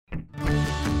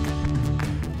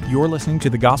You're listening to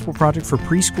the Gospel Project for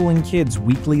Preschool and Kids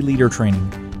weekly leader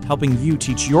training, helping you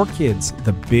teach your kids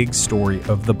the big story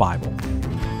of the Bible.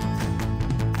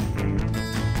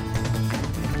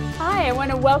 Hi, I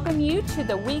want to welcome you to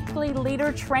the weekly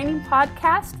leader training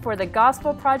podcast for the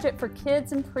Gospel Project for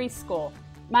Kids and Preschool.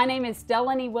 My name is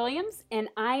Delaney Williams, and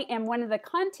I am one of the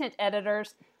content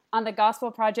editors on the Gospel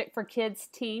Project for Kids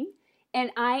team.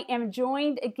 And I am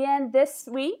joined again this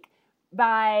week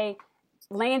by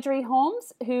Landry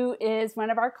Holmes, who is one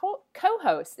of our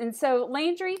co-hosts. And so,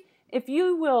 Landry, if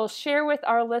you will share with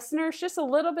our listeners just a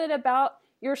little bit about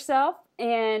yourself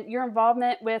and your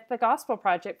involvement with the Gospel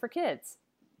Project for Kids.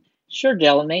 Sure,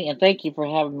 Delaney, and thank you for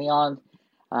having me on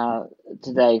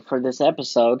today for this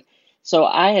episode. So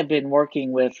I have been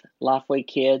working with Lifeway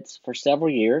Kids for several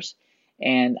years,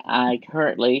 and I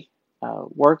currently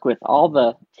work with all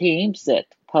the teams that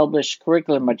publish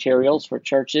curriculum materials for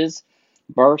churches,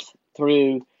 birth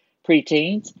through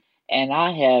preteens, and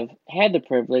I have had the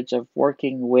privilege of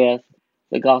working with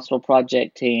the Gospel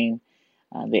Project team,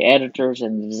 the editors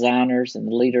and the designers and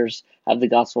the leaders of the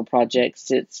Gospel Project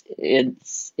since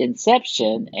its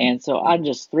inception. And so I'm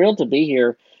just thrilled to be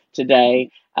here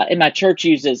today. And my church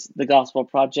uses the Gospel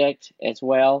Project as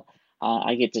well.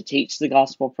 I get to teach the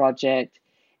Gospel Project,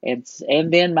 and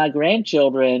then my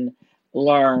grandchildren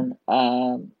learn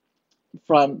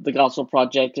from the Gospel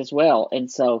Project as well. And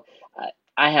so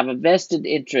I have a vested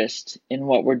interest in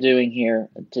what we're doing here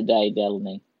today,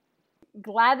 Delaney.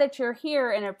 Glad that you're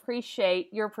here and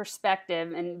appreciate your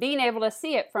perspective and being able to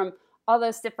see it from all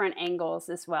those different angles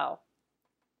as well.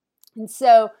 And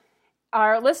so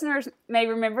our listeners may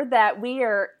remember that we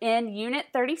are in Unit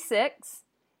 36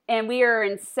 and we are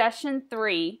in Session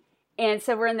 3. And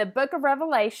so we're in the book of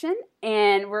Revelation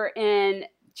and we're in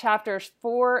chapters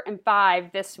 4 and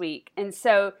 5 this week. And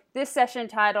so this session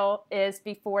title is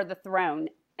Before the Throne.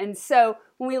 And so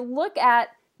when we look at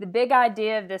the big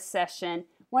idea of this session,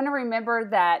 want to remember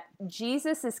that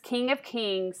Jesus is King of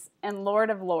Kings and Lord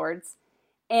of Lords,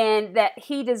 and that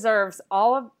he deserves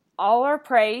all our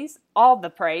praise, all the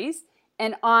praise,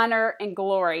 and honor and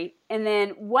glory. And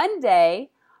then one day,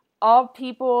 all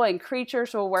people and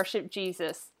creatures will worship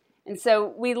Jesus. And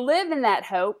so we live in that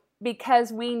hope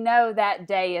because we know that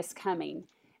day is coming.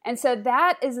 And so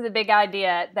that is the big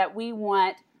idea that we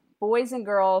want boys and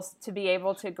girls to be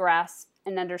able to grasp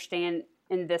and understand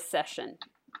in this session.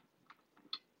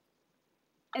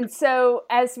 And so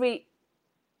as we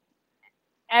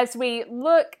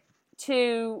look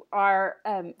to our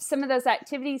some of those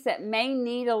activities that may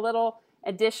need a little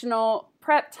additional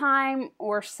prep time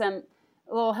or some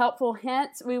little helpful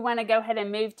hints, we want to go ahead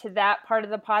and move to that part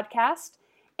of the podcast.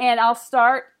 And I'll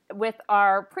start with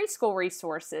our preschool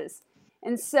resources.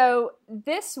 And so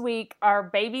this week, our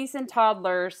babies and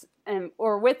toddlers,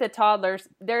 or with the toddlers,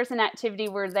 there's an activity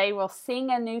where they will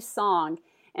sing a new song.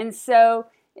 And so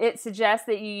it suggests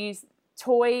that you use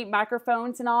toy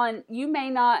microphones and all, and you may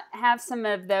not have some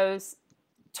of those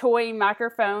toy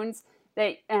microphones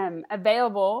that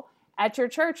available at your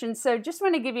church. And so just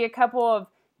want to give you a couple of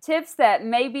tips that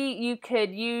maybe you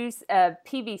could use a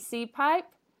PVC pipe,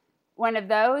 one of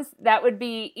those. That would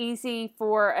be easy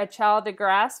for a child to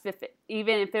grasp,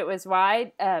 even if it was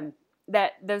wide,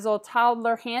 that those little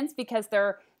toddler hands, because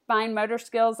their fine motor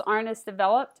skills aren't as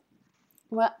developed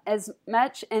as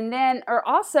much. And then, or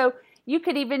also, you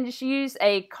could even just use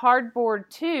a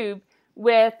cardboard tube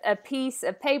with a piece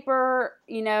of paper,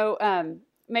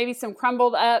 maybe some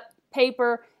crumbled up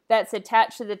paper that's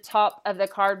attached to the top of the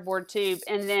cardboard tube.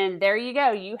 And then there you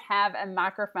go, you have a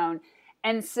microphone.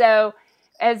 And so,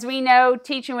 as we know,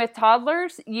 teaching with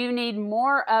toddlers, you need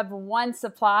more of one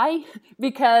supply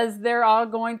because they're all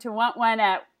going to want one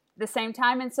at the same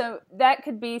time. And so that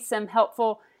could be some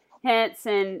helpful hints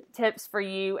and tips for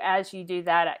you as you do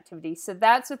that activity. So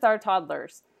that's with our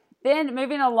toddlers. Then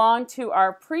moving along to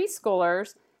our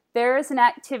preschoolers, there is an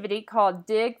activity called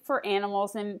Dig for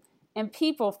Animals and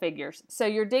People Figures. So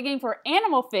you're digging for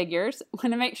animal figures. I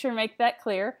want to make sure make that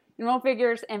clear. Animal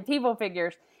figures and people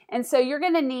figures. And so you're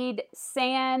going to need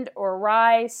sand or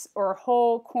rice or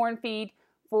whole corn feed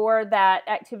for that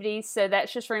activity. So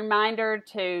that's just a reminder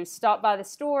to stop by the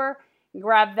store,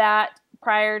 grab that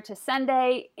prior to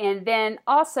Sunday. And then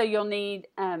also you'll need,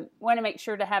 want to make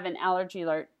sure to have an allergy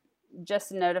alert just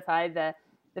to notify the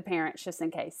parents just in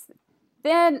case.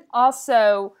 Then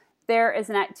also there is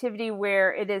an activity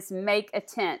where it is make a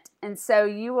tent. And so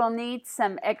you will need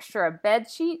some extra bed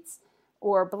sheets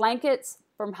or blankets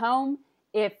from home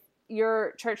if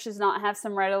your church does not have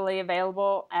some readily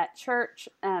available at church.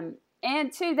 And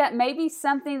two, that may be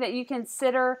something that you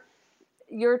consider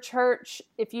your church,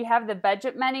 if you have the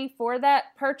budget money for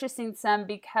that, purchasing some,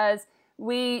 because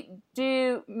we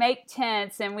do make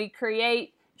tents and we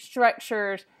create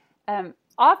structures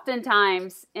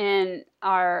oftentimes in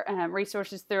our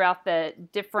resources throughout the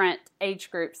different age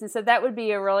groups. And so that would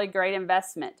be a really great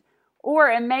investment. Or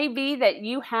it may be that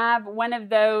you have one of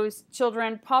those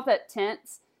children pop-up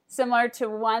tents, similar to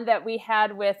one that we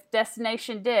had with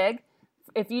Destination Dig.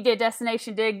 If you did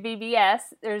Destination Dig VBS,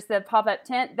 there's the pop-up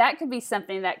tent. That could be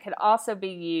something that could also be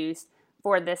used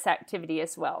for this activity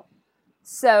as well.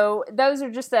 So those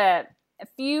are just a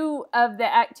few of the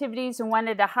activities I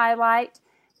wanted to highlight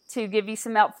to give you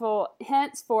some helpful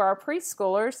hints for our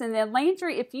preschoolers. And then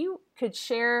Landry, if you could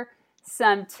share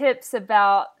some tips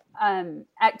about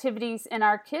activities in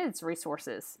our kids'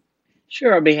 resources.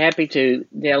 Sure, I'll be happy to,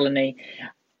 Delaney.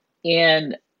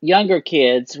 In younger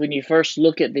kids, when you first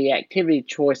look at the activity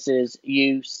choices,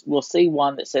 you will see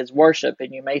one that says worship,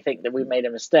 and you may think that we made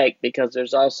a mistake because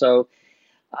there's also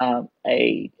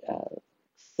a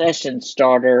session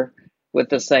starter with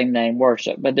the same name,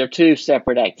 worship, but they're two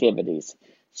separate activities.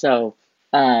 So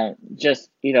just,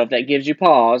 if that gives you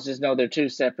pause, just know they're two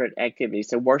separate activities.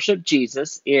 So worship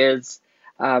Jesus is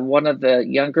one of the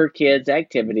younger kids'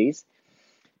 activities,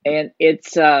 and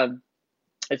it's going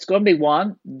to be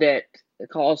one that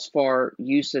calls for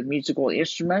use of musical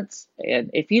instruments.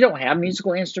 And if you don't have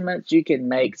musical instruments, you can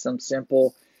make some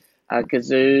simple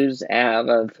kazoos out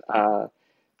of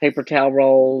paper towel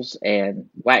rolls and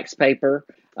wax paper.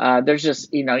 There's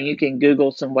just, you can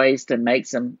Google some ways to make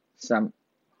some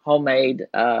homemade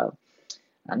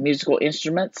musical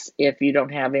instruments if you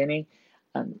don't have any.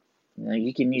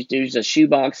 You can use a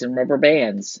shoebox and rubber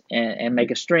bands and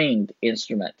make a stringed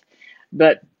instrument.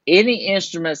 But any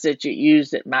instruments that you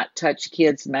use that might touch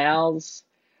kids' mouths,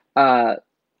 I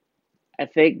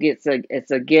think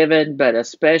it's a given, but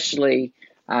especially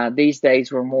these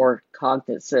days we're more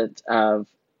cognizant of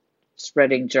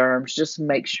spreading germs. Just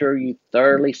make sure you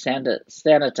thoroughly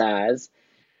sanitize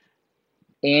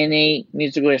any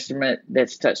musical instrument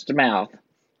that's touched the mouth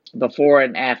before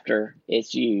and after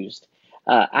it's used.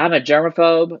 I'm a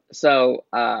germaphobe, so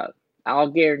I'll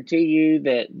guarantee you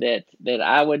that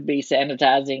I would be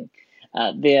sanitizing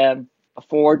them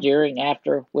before, during,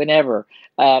 after, whenever.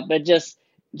 But just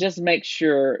make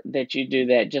sure that you do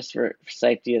that just for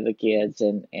safety of the kids,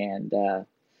 and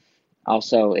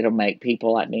also it'll make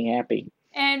people like me happy.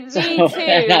 And me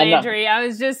too, Landry. I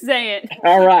was just saying.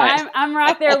 All right. I'm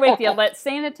right there with you. Let's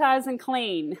sanitize and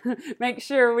clean. Make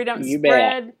sure we don't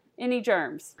spread any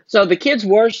germs. So the kids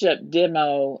worship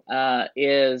demo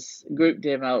group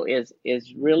demo is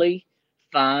really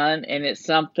fun, and it's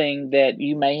something that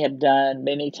you may have done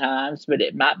many times, but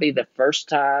it might be the first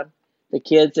time the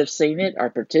kids have seen it or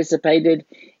participated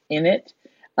in it.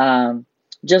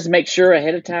 Just make sure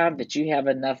ahead of time that you have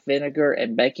enough vinegar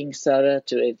and baking soda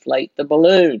to inflate the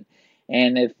balloon.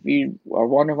 And if you are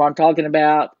wondering what I'm talking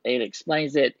about, it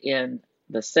explains it in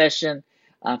the session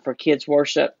for kids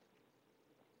worship.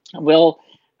 We'll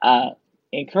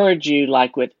encourage you,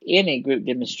 like with any group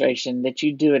demonstration, that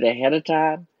you do it ahead of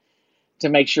time to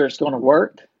make sure it's going to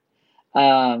work,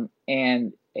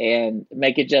 and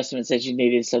make adjustments as you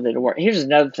need it so that it'll work. Here's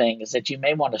another thing, is that you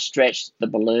may want to stretch the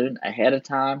balloon ahead of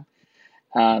time.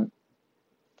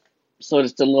 So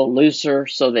it's a little looser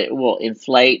so that it will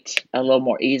inflate a little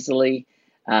more easily,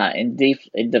 and is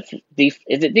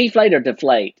it deflate or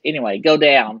deflate? Anyway, go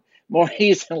down more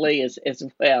easily as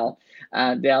well,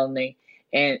 Delaney,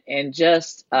 and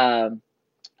just follow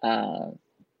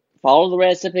the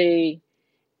recipe.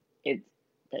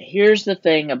 Here's the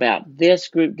thing about this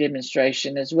group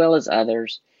demonstration, as well as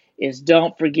others, is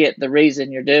don't forget the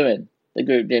reason you're doing the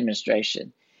group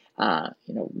demonstration.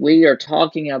 We are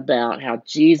talking about how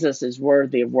Jesus is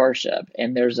worthy of worship,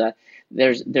 and there's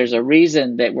a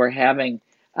reason that we're having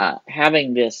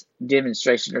this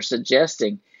demonstration, or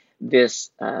suggesting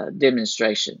this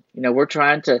demonstration. We're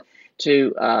trying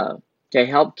to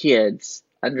help kids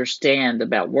understand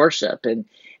about worship,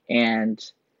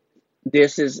 and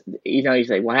this is, you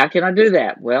say, well, how can I do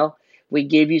that? Well, we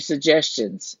give you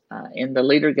suggestions in the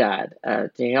leader guide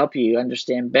to help you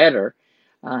understand better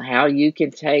how you can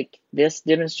take this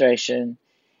demonstration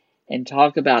and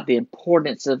talk about the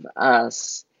importance of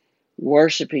us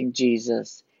worshiping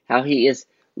Jesus, how he is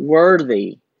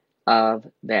worthy of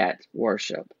that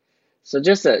worship. So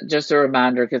just a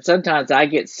reminder, because sometimes I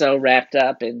get so wrapped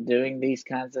up in doing these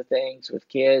kinds of things with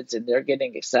kids, and they're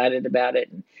getting excited about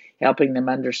it and helping them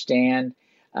understand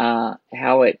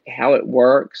how it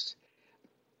works.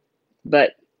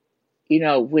 But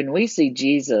when we see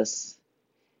Jesus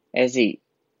as he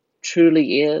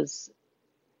truly is,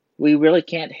 we really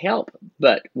can't help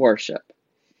but worship.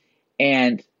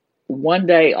 And one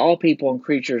day all people and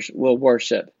creatures will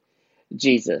worship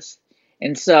Jesus.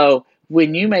 And so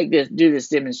when you do this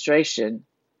demonstration,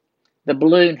 the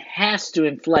balloon has to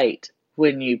inflate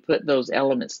when you put those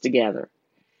elements together.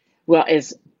 Well,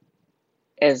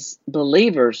 as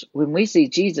believers, when we see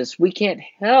Jesus, we can't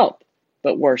help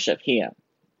but worship him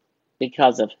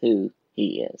because of who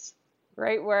he is.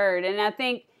 Great word. And I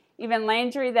think even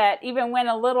Landry, that even went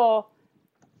a little,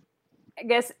 I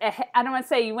guess, I don't want to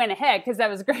say you went ahead because that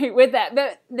was great with that.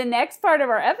 But the next part of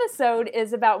our episode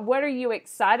is about what are you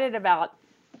excited about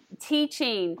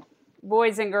teaching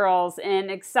boys and girls and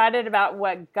excited about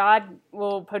what God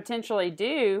will potentially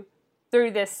do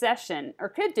through this session or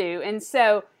could do. And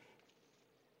so,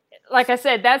 like I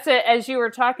said, that's it. As you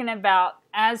were talking about,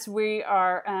 as we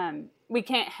are, we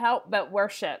can't help but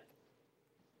worship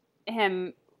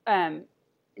him,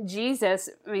 Jesus.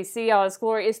 We see all his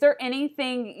glory. Is there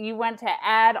anything you want to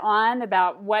add on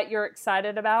about what you're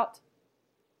excited about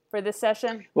for this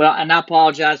session? Well, and I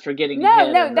apologize for getting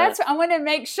ahead. No, I want to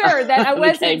make sure that I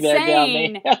wasn't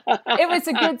saying it was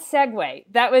a good segue.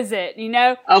 That was it,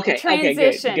 Okay.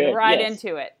 Transition good. right Yes.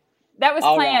 into it. That was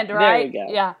All planned, right. There we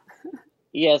go. Yeah.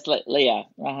 Yes, Leah.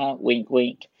 Wink,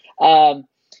 wink. Well,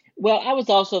 I was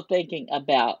also thinking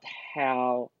about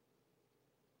how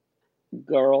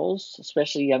girls,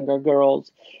 especially younger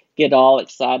girls, get all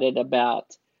excited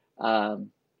about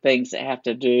things that have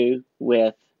to do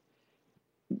with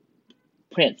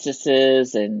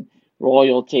princesses and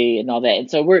royalty and all that. And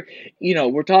so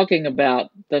we're talking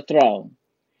about the throne.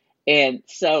 And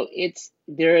so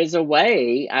there is a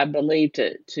way, I believe,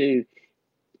 to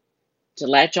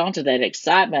latch onto that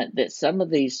excitement that some of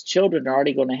these children are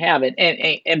already going to have,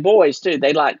 and boys too.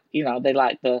 They like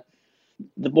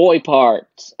the boy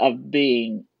parts of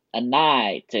being a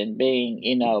knight and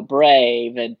being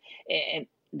brave, and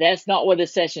that's not what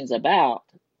this session's about.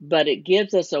 But it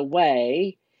gives us a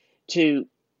way to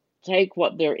take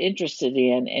what they're interested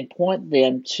in and point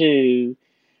them to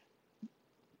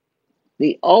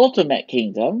the ultimate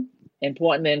kingdom and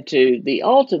point them to the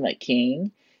ultimate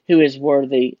king who is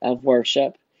worthy of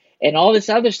worship. And all this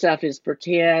other stuff is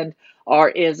pretend or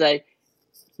is in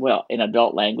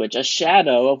adult language, a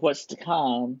shadow of what's to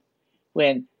come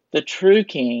when the true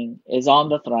king is on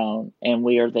the throne and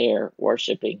we are there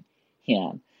worshiping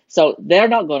him. So they're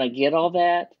not going to get all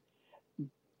that,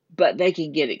 but they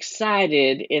can get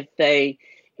excited if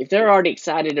they're already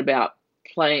excited about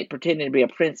pretending to be a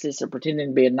princess or pretending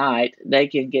to be a knight. They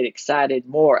can get excited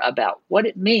more about what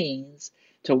it means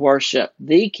to worship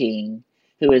the king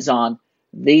who is on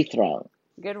the throne.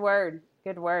 Good word.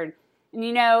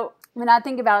 And when I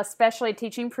think about especially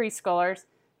teaching preschoolers,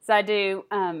 as I do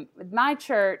with my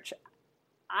church,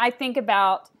 I think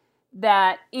about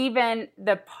that even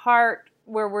the part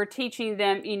where we're teaching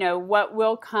them, what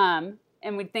will come,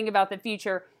 and we think about the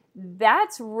future,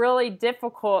 that's really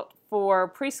difficult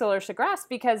for preschoolers to grasp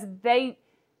because they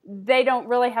don't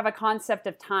really have a concept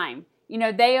of time.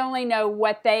 They only know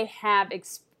what they have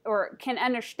or can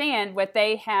understand what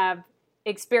they have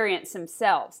experienced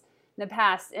themselves in the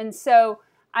past. And so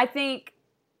I think,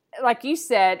 like you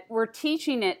said, we're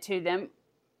teaching it to them.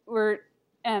 We're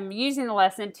using the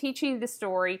lesson, teaching the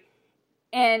story.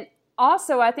 And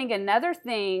also, I think another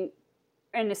thing,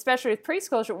 and especially with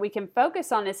preschoolers, what we can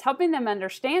focus on is helping them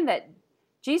understand that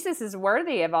Jesus is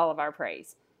worthy of all of our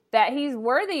praise, that he's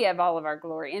worthy of all of our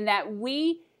glory, and that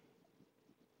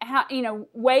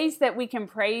ways that we can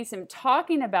praise him,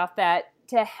 talking about that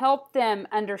to help them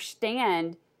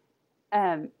understand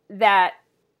that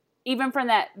even from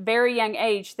that very young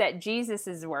age, that Jesus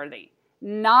is worthy.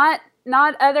 Not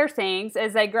other things.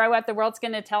 As they grow up, the world's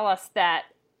going to tell us that,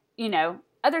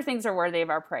 other things are worthy of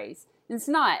our praise. It's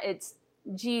not. It's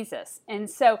Jesus. And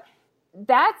so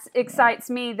that excites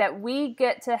me that we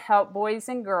get to help boys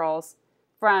and girls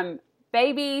from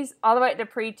babies all the way up to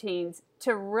preteens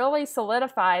to really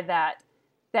solidify that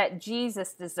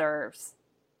Jesus deserves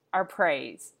our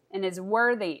praise and is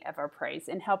worthy of our praise,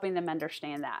 and helping them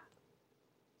understand that.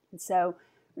 And so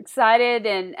excited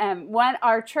and want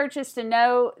our churches to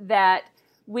know that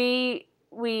we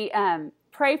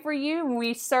pray for you and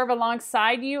we serve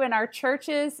alongside you in our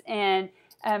churches, and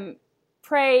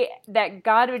pray that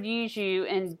God would use you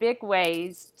in big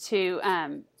ways to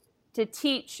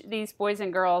teach these boys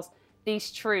and girls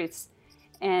these truths.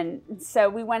 And so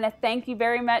we want to thank you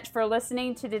very much for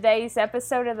listening to today's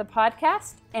episode of the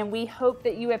podcast, and we hope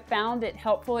that you have found it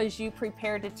helpful as you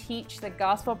prepare to teach the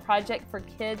Gospel Project for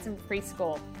kids in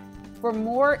preschool. For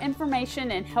more information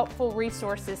and helpful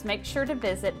resources, make sure to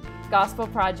visit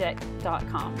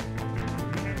gospelproject.com.